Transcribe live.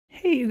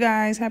Hey you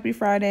guys, happy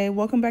Friday.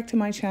 Welcome back to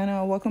my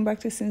channel. Welcome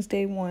back to Since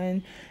Day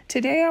One.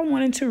 Today I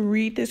wanted to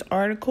read this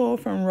article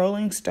from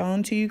Rolling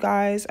Stone to you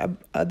guys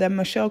that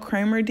Michelle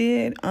Kramer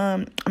did.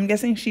 I'm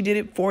guessing she did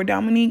it for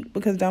Dominique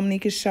because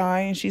Dominique is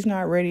shy and she's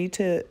not ready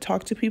to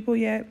talk to people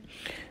yet.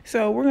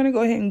 So we're going to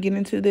go ahead and get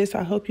into this.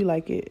 I hope you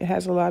like it. It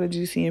has a lot of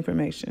juicy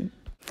information.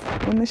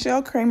 When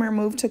Michelle Kramer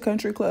moved to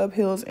Country Club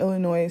Hills,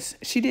 Illinois,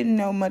 she didn't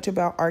know much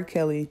about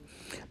R.Kelly.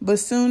 But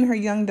soon her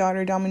young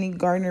daughter, Dominique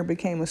Gardner,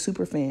 became a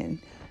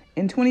superfan.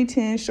 In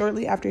 2010,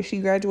 shortly after she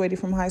graduated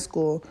from high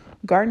school,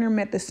 Gardner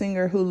met the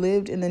singer who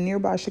lived in the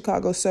nearby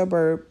Chicago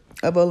suburb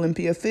of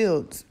Olympia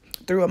Fields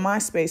through a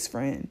MySpace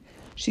friend.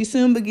 She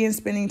soon began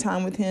spending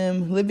time with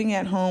him, living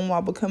at home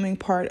while becoming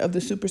part of the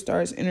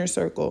superstar's inner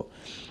circle.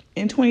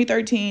 In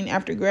 2013,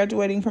 after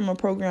graduating from a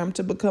program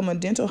to become a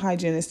dental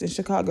hygienist in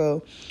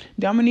Chicago,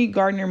 Dominique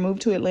Gardner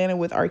moved to Atlanta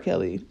with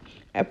R.Kelly.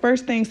 At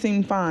first, things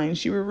seemed fine.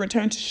 She would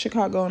return to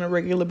Chicago on a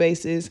regular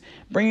basis,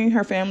 bringing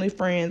her family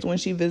friends when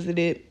she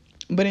visited.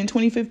 But in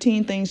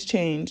 2015, things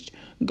changed.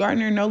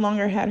 Gardner no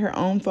longer had her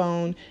own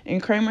phone,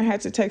 and Kramer had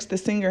to text the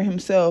singer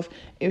himself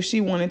if she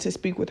wanted to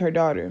speak with her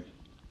daughter.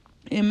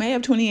 In May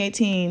of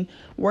 2018,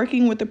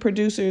 working with the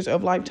producers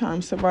of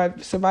Lifetime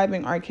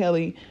Surviving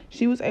R.Kelly,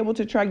 she was able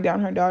to track down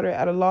her daughter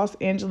at a Los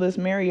Angeles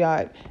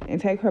Marriott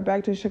and take her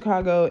back to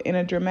Chicago in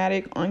a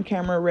dramatic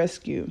on-camera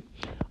rescue.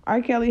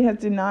 R.Kelly has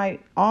denied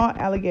all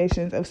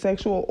allegations of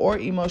sexual or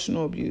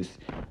emotional abuse.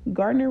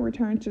 Gardner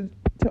returned to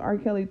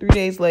R.Kelly 3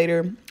 days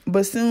later,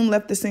 but soon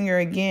left the singer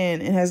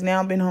again and has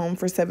now been home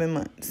for 7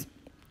 months.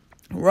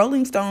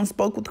 Rolling Stone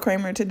spoke with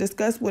Kramer to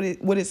discuss what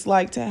it's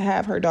like to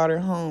have her daughter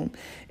home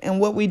and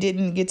what we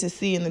didn't get to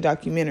see in the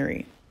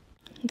documentary.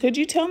 Could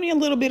you tell me a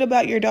little bit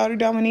about your daughter,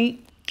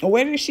 Dominique?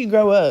 Where did she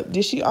grow up?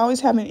 Did she always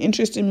have an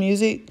interest in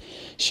music?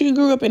 She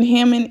grew up in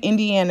Hammond,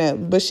 Indiana,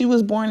 but she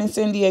was born in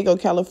San Diego,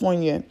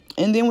 California.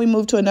 And then we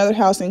moved to another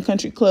house in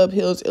Country Club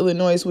Hills,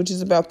 Illinois, which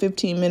is about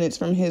 15 minutes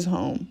from his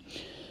home.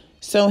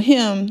 So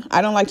him,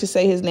 I don't like to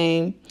say his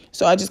name,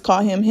 so I just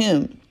call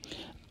him.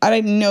 I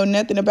didn't know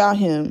nothing about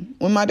him.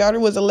 When my daughter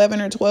was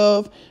 11 or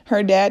 12,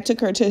 her dad took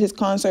her to his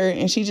concert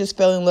and she just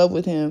fell in love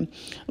with him.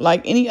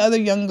 Like any other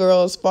young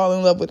girls fall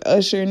in love with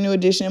Usher, New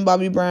Edition,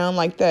 Bobby Brown,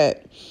 like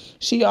that.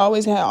 She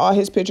always had all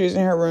his pictures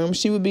in her room.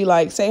 She would be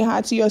like, say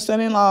hi to your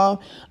son-in-law.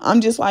 I'm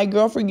just like,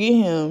 girl, forget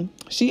him.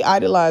 She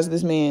idolized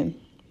this man.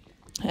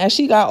 As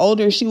she got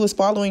older, she was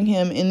following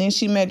him, and then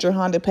she met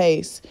Johanna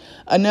Pace,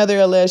 another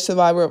alleged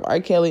survivor of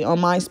R.Kelly, on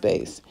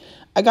MySpace.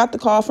 I got the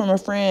call from a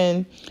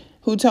friend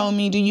who told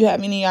me, do you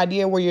have any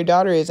idea where your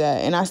daughter is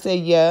at? And I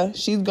said, yeah,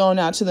 she's going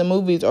out to the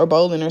movies or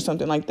bowling or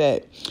something like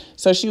that.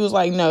 So she was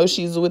like, no,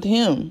 she's with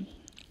him.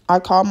 I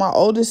called my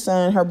oldest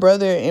son, her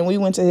brother, and we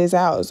went to his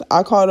house.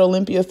 I called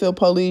Olympia Field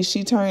Police.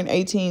 She turned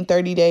 18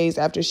 30 days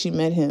after she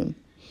met him.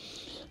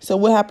 So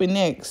what happened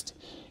next?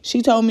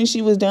 She told me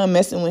she was done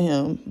messing with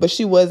him, but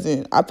she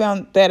wasn't. I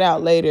found that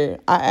out later.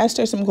 I asked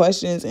her some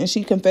questions, and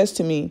she confessed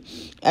to me.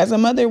 As a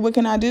mother, what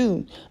can I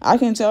do? I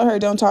can tell her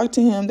don't talk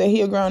to him, that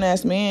he a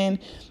grown-ass man.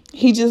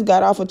 He just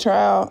got off a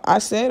trial. I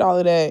said all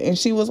of that, and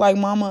she was like,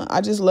 Mama,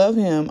 I just love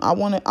him. I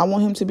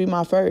want him to be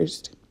my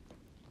first.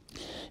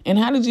 And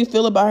how did you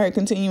feel about her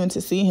continuing to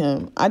see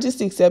him? I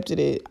just accepted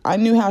it. I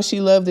knew how she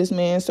loved this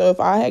man, so if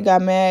I had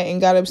got mad and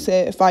got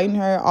upset fighting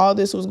her, all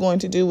this was going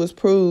to do was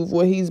prove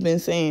what he's been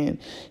saying.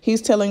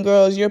 He's telling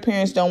girls, your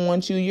parents don't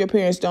want you, your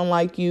parents don't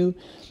like you.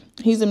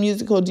 He's a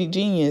musical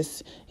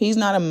genius. He's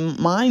not a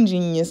mind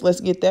genius. Let's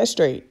get that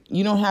straight.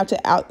 You have to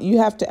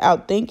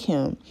outthink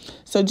him.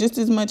 So just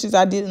as much as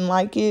I didn't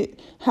like it,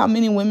 how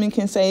many women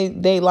can say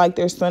they like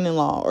their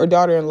son-in-law or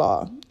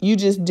daughter-in-law? You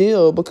just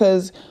deal,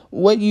 because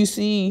what you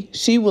see,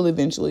 she will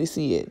eventually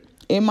see it.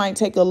 It might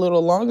take a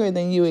little longer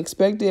than you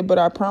expected, but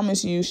I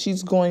promise you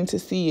she's going to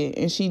see it,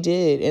 and she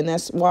did, and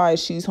that's why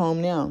she's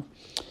home now.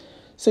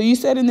 So you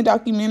said in the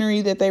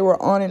documentary that they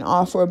were on and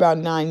off for about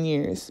 9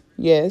 years.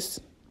 Yes.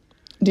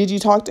 Did you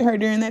talk to her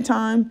during that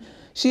time?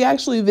 She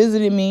actually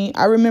visited me.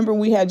 I remember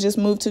we had just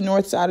moved to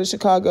north side of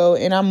Chicago,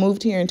 and I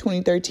moved here in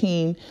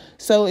 2013.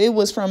 So it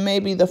was from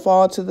maybe the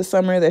fall to the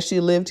summer that she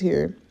lived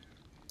here.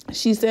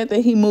 She said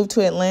that he moved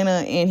to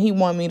Atlanta and he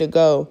wanted me to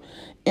go.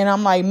 And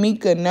I'm like,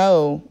 Mika,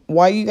 no.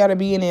 Why you got to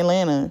be in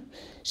Atlanta?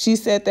 She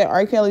said that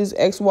R. Kelly's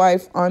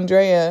ex-wife,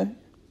 Andrea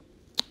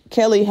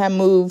Kelly, had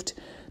moved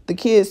the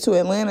kids to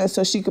Atlanta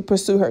so she could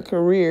pursue her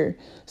career.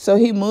 So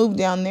he moved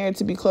down there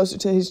to be closer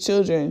to his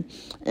children.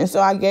 And so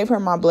I gave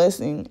her my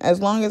blessing. As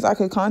long as I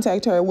could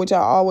contact her, which I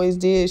always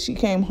did, she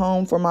came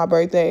home for my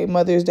birthday,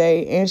 Mother's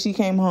Day, and she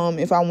came home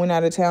if I went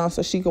out of town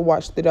so she could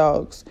watch the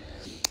dogs.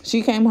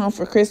 She came home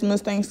for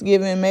Christmas,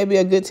 Thanksgiving, maybe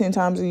a good 10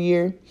 times a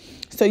year.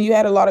 So you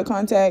had a lot of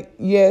contact?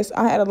 Yes,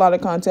 I had a lot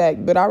of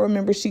contact. But I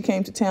remember she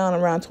came to town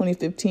around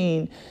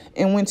 2015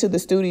 and went to the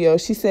studio.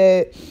 She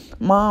said,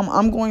 Mom,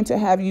 I'm going to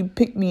have you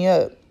pick me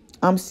up.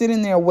 I'm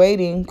sitting there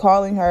waiting,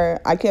 calling her.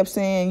 I kept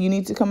saying, you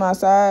need to come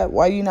outside.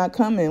 Why are you not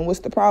coming? What's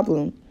the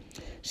problem?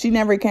 She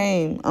never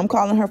came. I'm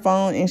calling her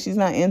phone and she's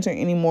not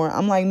answering anymore.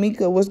 I'm like,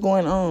 Mika, what's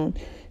going on?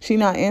 She's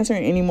not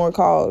answering any more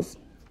calls.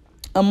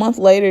 A month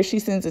later, she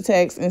sends a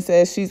text and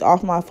says she's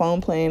off my phone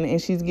plan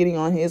and she's getting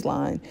on his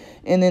line.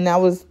 And then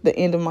that was the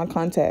end of my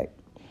contact.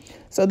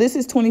 So this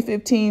is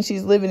 2015.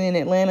 She's living in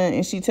Atlanta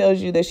and she tells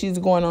you that she's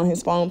going on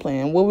his phone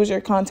plan. What was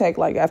your contact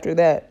like after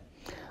that?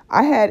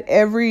 I had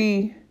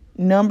every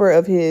number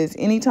of his.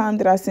 Anytime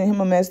that I sent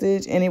him a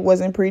message and it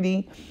wasn't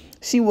pretty,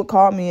 she would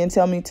call me and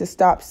tell me to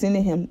stop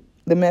sending him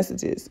the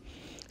messages.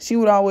 She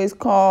would always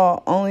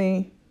call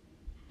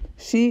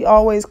she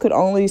always could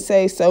only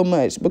say so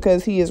much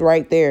because he is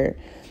right there.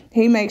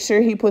 He makes sure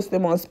he puts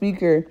them on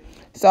speaker.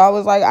 So I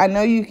was like, I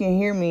know you can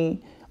hear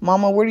me.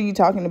 Mama, what are you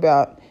talking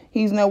about?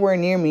 He's nowhere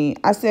near me.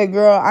 I said,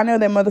 girl, I know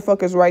that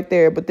motherfucker's right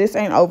there, but this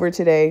ain't over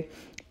today.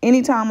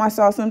 Anytime I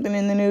saw something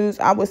in the news,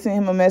 I would send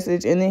him a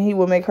message and then he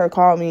would make her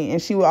call me and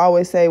she would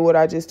always say what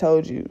I just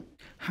told you.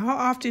 How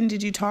often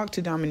did you talk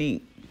to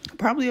Dominique?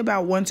 Probably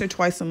about once or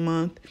twice a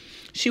month.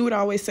 She would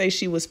always say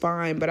she was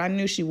fine, but I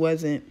knew she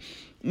wasn't.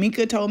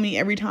 Mika told me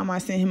every time I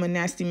sent him a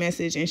nasty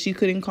message and she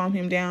couldn't calm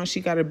him down, she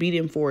got to beat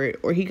him for it,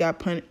 or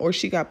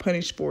she got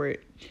punished for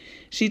it.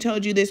 She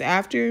told you this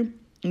after?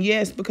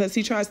 Yes, because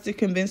he tries to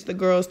convince the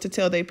girls to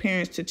tell their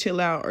parents to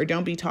chill out or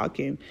don't be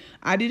talking.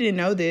 I didn't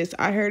know this.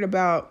 I heard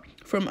about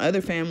from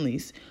other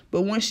families.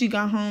 But once she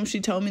got home,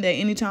 she told me that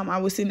anytime I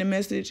would send a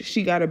message,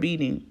 she got a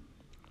beating.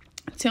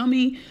 Tell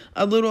me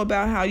a little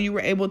about how you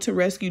were able to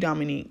rescue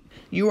Dominique.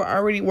 You were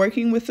already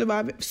working with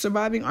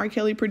surviving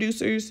R.Kelly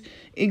producers?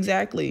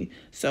 Exactly.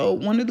 So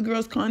one of the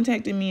girls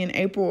contacted me in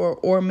April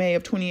or May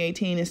of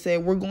 2018 and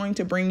said, we're going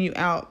to bring you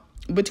out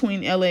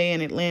between LA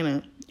and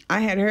Atlanta.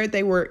 I had heard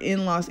they were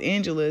in Los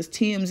Angeles.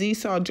 TMZ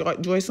saw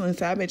Joycelyn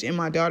Savage and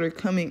my daughter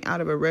coming out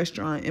of a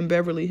restaurant in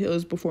Beverly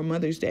Hills before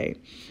Mother's Day.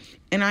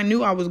 And I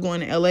knew I was going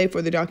to LA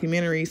for the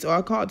documentary, so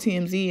I called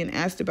TMZ and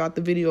asked about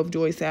the video of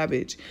Joy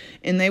Savage.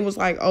 And they was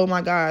like, oh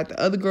my God, the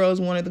other girl is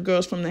one of the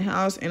girls from the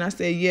house. And I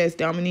said, yes,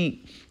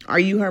 Dominique, are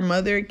you her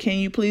mother? Can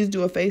you please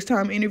do a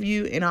FaceTime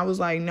interview? And I was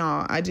like,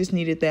 nah, I just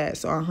needed that.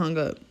 So I hung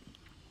up.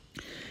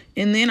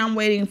 And then I'm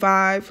waiting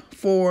 5,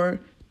 4,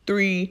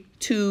 3,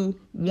 2,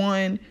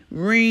 1,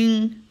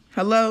 ring.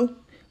 Hello?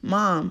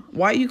 Mom,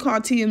 why you call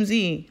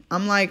TMZ?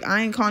 I'm like,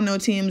 I ain't call no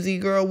TMZ,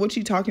 girl. What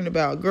you talking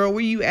about? Girl,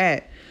 where you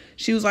at?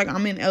 She was like,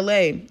 I'm in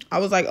LA. I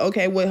was like,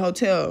 okay, what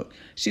hotel?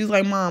 She was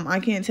like, Mom, I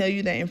can't tell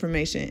you that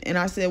information. And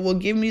I said, well,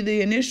 give me the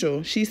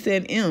initial. She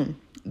said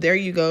M. There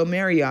you go,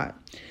 Marriott.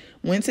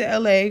 Went to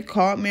LA,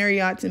 called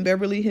Marriott's in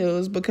Beverly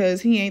Hills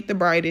because he ain't the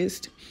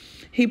brightest.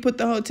 He put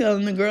the hotel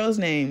in the girls'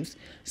 names.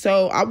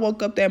 So I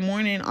woke up that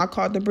morning, I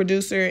called the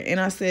producer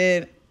and I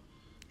said,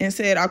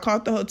 I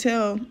called the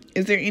hotel.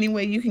 Is there any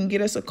way you can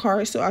get us a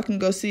car so I can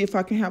go see if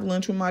I can have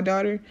lunch with my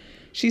daughter?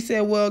 She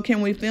said, well,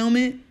 can we film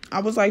it? I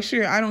was like,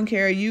 sure, I don't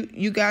care.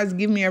 You guys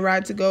give me a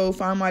ride to go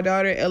find my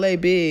daughter. LA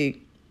big.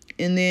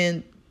 And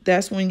then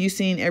that's when you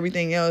seen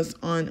everything else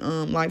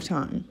on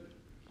Lifetime.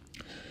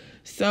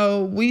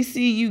 So we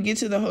see you get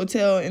to the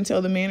hotel and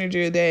tell the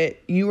manager that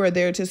you are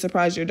there to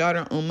surprise your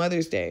daughter on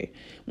Mother's Day.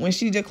 When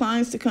she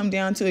declines to come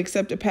down to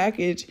accept a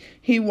package,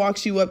 he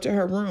walks you up to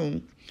her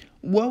room.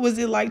 What was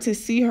it like to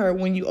see her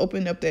when you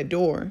opened up that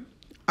door?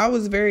 I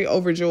was very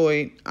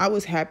overjoyed. I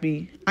was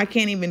happy. I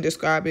can't even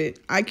describe it.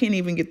 I can't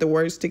even get the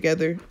words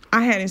together.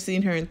 I hadn't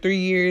seen her in 3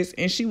 years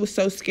and she was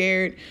so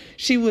scared.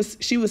 She was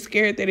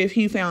scared that if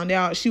he found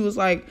out, she was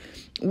like,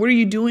 what are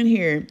you doing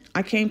here?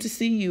 I came to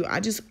see you.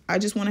 I just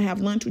want to have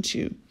lunch with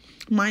you.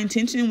 My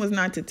intention was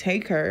not to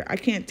take her. I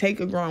can't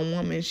take a grown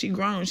woman. She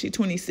grown. She's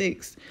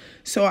 26.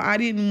 So I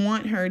didn't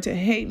want her to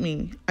hate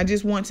me. I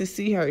just want to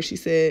see her, she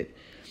said.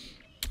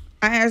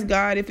 I asked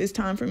God if it's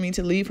time for me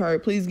to leave her,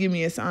 please give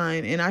me a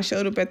sign. And I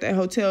showed up at that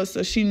hotel,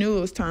 so she knew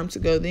it was time to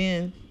go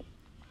then.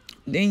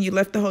 Then you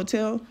left the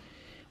hotel.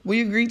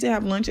 We agreed to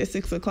have lunch at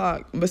 6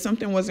 o'clock, but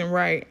something wasn't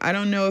right. I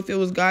don't know if it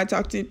was God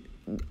talking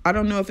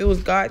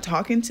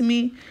to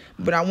me,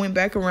 but I went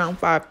back around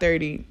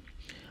 5:30.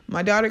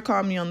 My daughter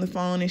called me on the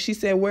phone and she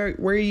said, where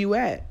are you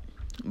at?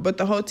 But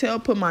the hotel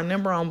put my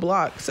number on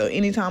block. So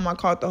anytime I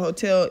called the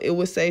hotel, it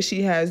would say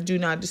she has do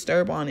not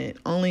disturb on it,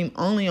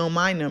 only on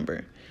my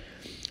number.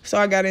 So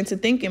I got into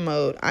thinking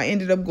mode. I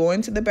ended up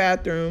going to the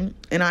bathroom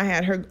and I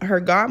had her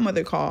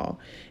godmother call.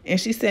 And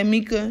she said,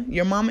 Mika,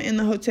 your mama in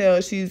the hotel.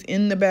 She's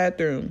in the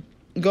bathroom.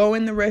 Go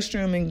in the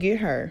restroom and get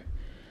her.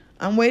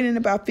 I'm waiting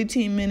about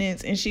 15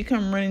 minutes and she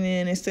come running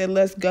in and said,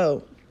 let's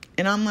go.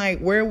 And I'm like,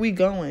 where are we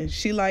going?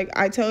 She like,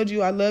 I told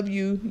you I love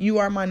you. You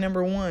are my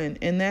number one.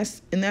 And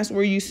that's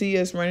where you see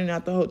us running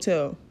out the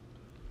hotel.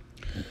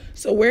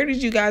 So where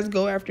did you guys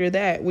go after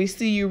that? We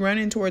see you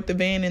running toward the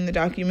van in the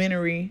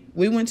documentary.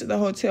 We went to the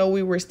hotel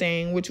we were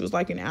staying, which was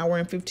like an hour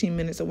and 15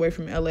 minutes away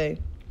from LA.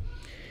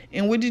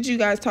 And what did you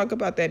guys talk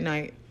about that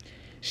night?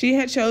 She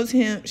had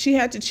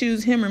to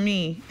choose him or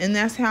me. And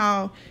that's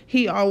how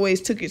he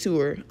always took it to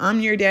her.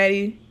 I'm your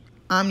daddy.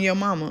 I'm your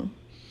mama.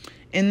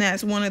 And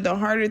that's one of the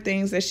harder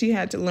things that she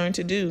had to learn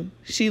to do.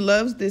 She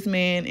loves this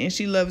man and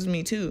she loves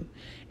me too.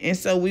 And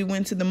so we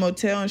went to the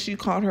motel and she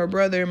called her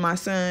brother, my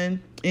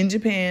son, in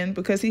Japan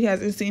because he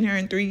hasn't seen her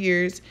in 3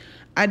 years.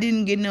 I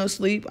didn't get no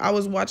sleep. I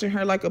was watching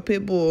her like a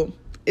pit bull.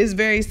 It's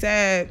very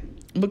sad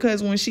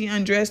because when she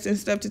undressed and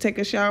stuff to take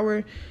a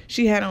shower,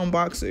 she had on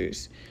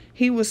boxers.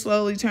 He was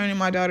slowly turning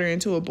my daughter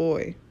into a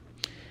boy.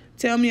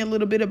 Tell me a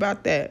little bit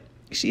about that.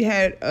 She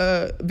had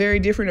a very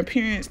different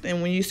appearance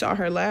than when you saw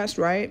her last,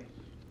 right?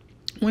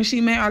 When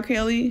she met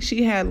R.Kelly,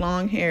 she had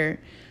long hair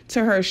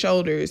to her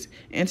shoulders,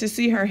 and to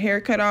see her hair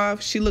cut off,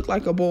 she looked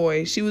like a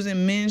boy. She was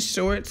in men's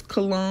shorts,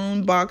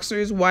 cologne,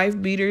 boxers, wife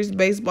beaters,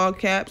 baseball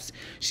caps.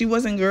 She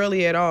wasn't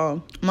girly at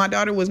all. My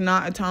daughter was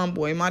not a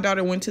tomboy. My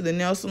daughter went to the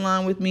nail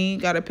salon with me,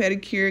 got a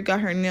pedicure, got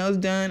her nails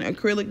done,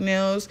 acrylic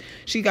nails.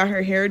 She got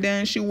her hair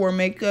done. She wore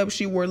makeup.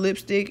 She wore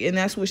lipstick, and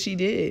that's what she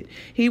did.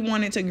 He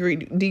wanted to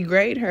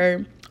degrade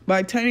her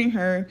by turning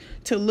her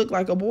to look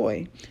like a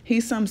boy.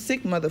 He's some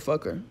sick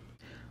motherfucker.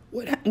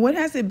 What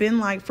has it been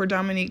like for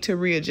Dominique to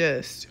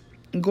readjust?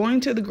 Going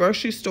to the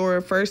grocery store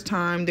first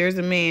time, there's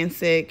a man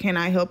said, "Can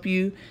I help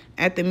you?"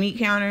 At the meat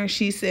counter,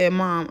 she said,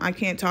 "Mom, I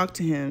can't talk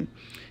to him."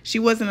 She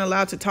wasn't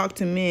allowed to talk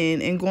to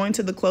men. And going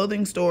to the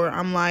clothing store,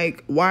 I'm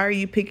like, "Why are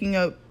you picking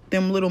up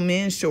them little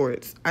men's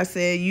shorts?" I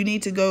said, "You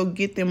need to go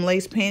get them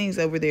lace panties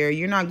over there.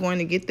 You're not going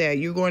to get that.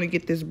 You're going to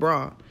get this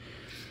bra."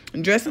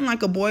 Dressing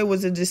like a boy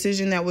was a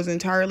decision that was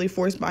entirely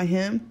forced by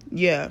him.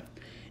 Yeah.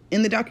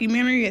 In the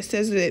documentary, it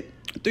says that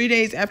 3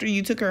 days after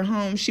you took her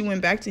home, she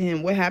went back to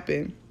him. What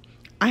happened?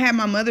 I had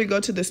my mother go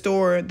to the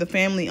store the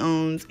family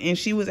owns, and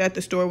she was at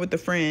the store with a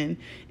friend,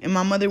 and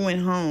my mother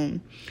went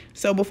home.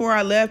 So before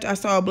I left, I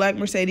saw a black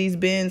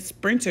Mercedes-Benz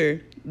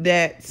Sprinter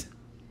that's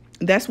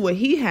what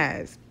he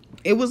has.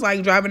 It was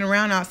like driving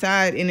around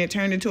outside, and it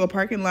turned into a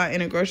parking lot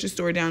in a grocery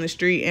store down the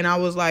street, and I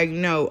was like,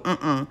 no,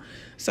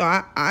 So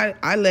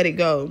I let it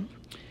go.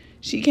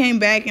 She came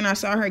back, and I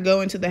saw her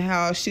go into the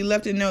house. She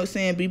left a note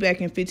saying, "Be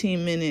back in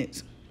 15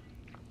 minutes."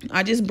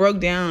 I just broke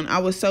down. I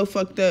was so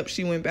fucked up.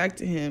 She went back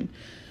to him.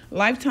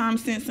 Lifetime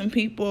sent some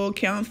people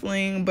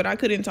counseling, but I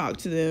couldn't talk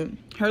to them.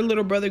 Her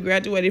little brother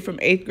graduated from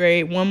 8th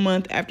grade 1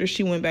 month after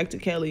she went back to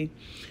Kelly.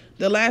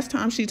 The last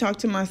time she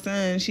talked to my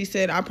son, she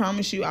said, "I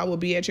promise you I will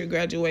be at your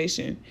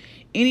graduation."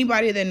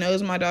 Anybody that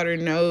knows my daughter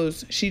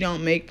knows she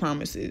don't make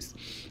promises.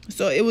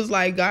 So it was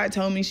like God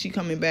told me she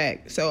coming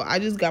back. So I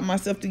just got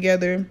myself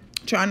together,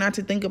 try not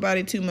to think about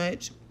it too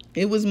much.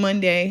 It was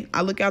Monday.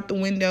 I look out the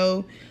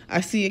window.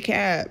 I see a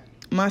cab.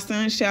 My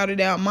son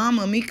shouted out,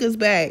 "Mama, Mika's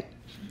back."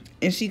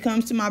 And she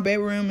comes to my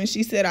bedroom and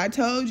she said, "I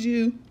told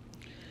you."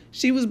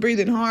 She was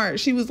breathing hard.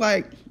 She was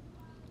like,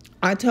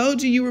 "I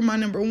told you you were my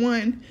number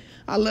one.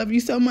 I love you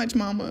so much,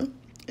 Mama."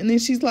 And then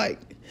she's like,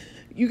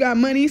 "You got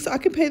money so I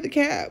can pay the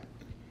cab?"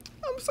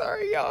 I'm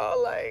sorry,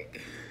 y'all.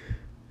 Like,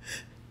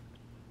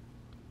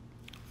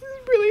 this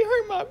really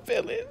hurt my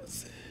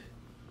feelings.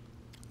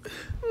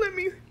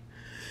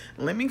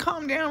 Let me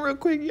calm down real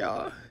quick,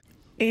 y'all.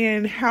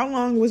 And how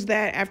long was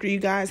that after you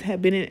guys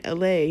had been in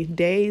LA?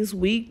 Days,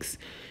 weeks?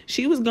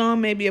 She was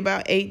gone maybe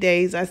about 8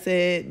 days. I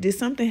said, "Did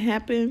something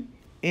happen?"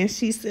 And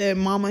she said,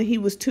 "Mama, he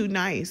was too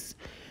nice."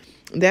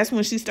 That's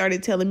when she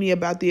started telling me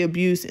about the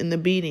abuse and the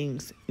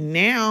beatings.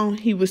 Now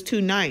he was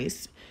too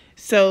nice.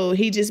 So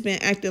he just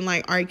been acting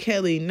like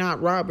R.Kelly,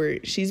 not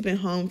Robert. She's been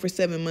home for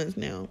 7 months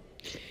now.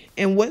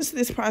 And what's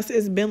this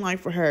process been like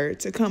for her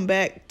to come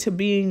back to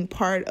being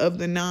part of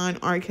the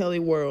non-R.Kelly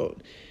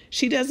world?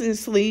 She doesn't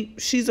sleep.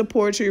 She's a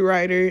poetry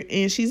writer,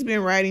 and she's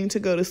been writing to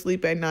go to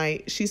sleep at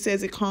night. She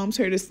says it calms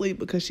her to sleep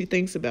because she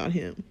thinks about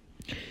him.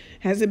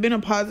 Has it been a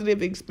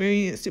positive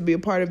experience to be a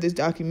part of this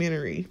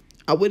documentary?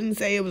 I wouldn't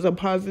say it was a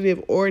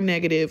positive or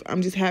negative.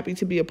 I'm just happy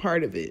to be a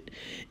part of it.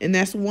 And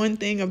that's one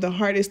thing of the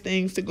hardest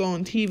things, to go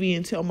on TV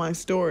and tell my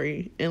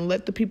story and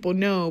let the people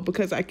know,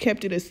 because I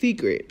kept it a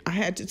secret. I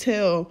had to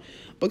tell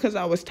because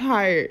I was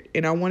tired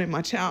and I wanted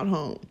my child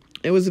home.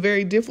 It was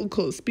very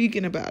difficult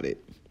speaking about it.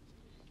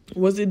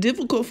 Was it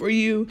difficult for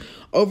you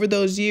over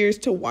those years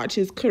to watch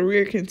his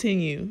career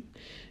continue?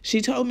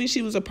 She told me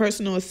she was a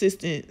personal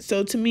assistant.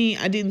 So to me,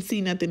 I didn't see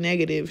nothing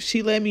negative.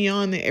 She led me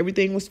on that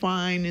everything was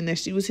fine and that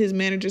she was his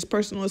manager's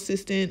personal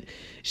assistant.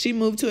 She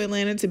moved to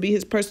Atlanta to be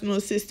his personal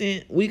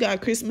assistant. We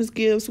got Christmas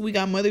gifts. We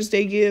got Mother's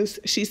Day gifts.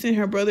 She sent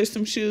her brother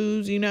some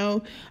shoes, you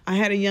know. I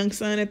had a young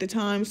son at the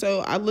time. So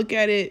I look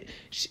at it,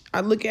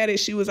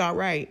 she was all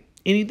right.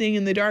 Anything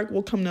in the dark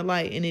will come to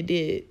light, and it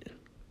did.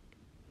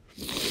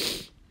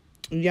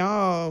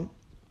 Y'all,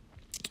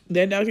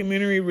 that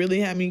documentary really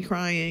had me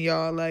crying,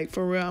 y'all. Like,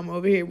 for real, I'm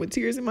over here with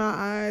tears in my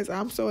eyes.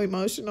 I'm so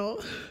emotional.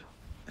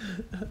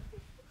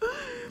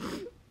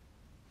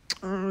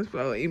 I'm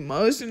so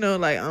emotional.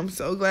 Like, I'm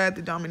so glad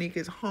that Dominique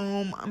is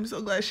home. I'm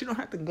so glad she don't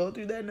have to go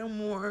through that no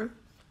more.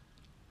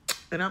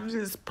 And I'm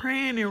just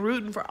praying and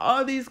rooting for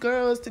all these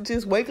girls to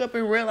just wake up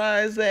and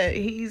realize that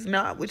he's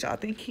not what y'all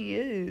think he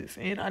is.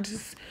 And I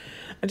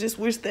just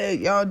wish that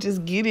y'all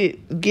just get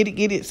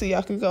it so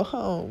y'all can go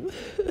home.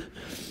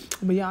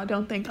 But y'all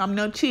don't think I'm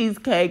no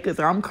cheesecake, because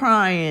I'm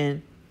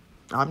crying.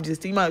 I'm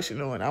just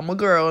emotional, and I'm a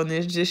girl, and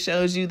this just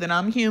shows you that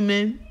I'm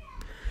human.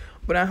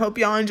 But I hope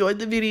y'all enjoyed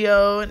the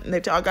video and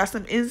that y'all got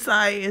some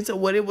insight into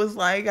what it was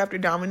like after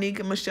Dominique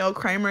and Michelle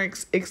Kramer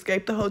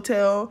escaped the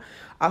hotel.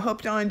 I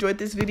hope y'all enjoyed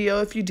this video.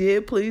 If you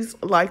did, please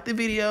like the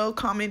video,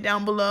 comment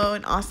down below,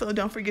 and also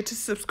don't forget to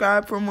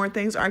subscribe for more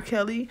things R.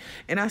 Kelly.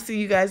 And I'll see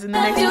you guys in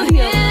the next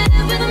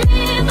video.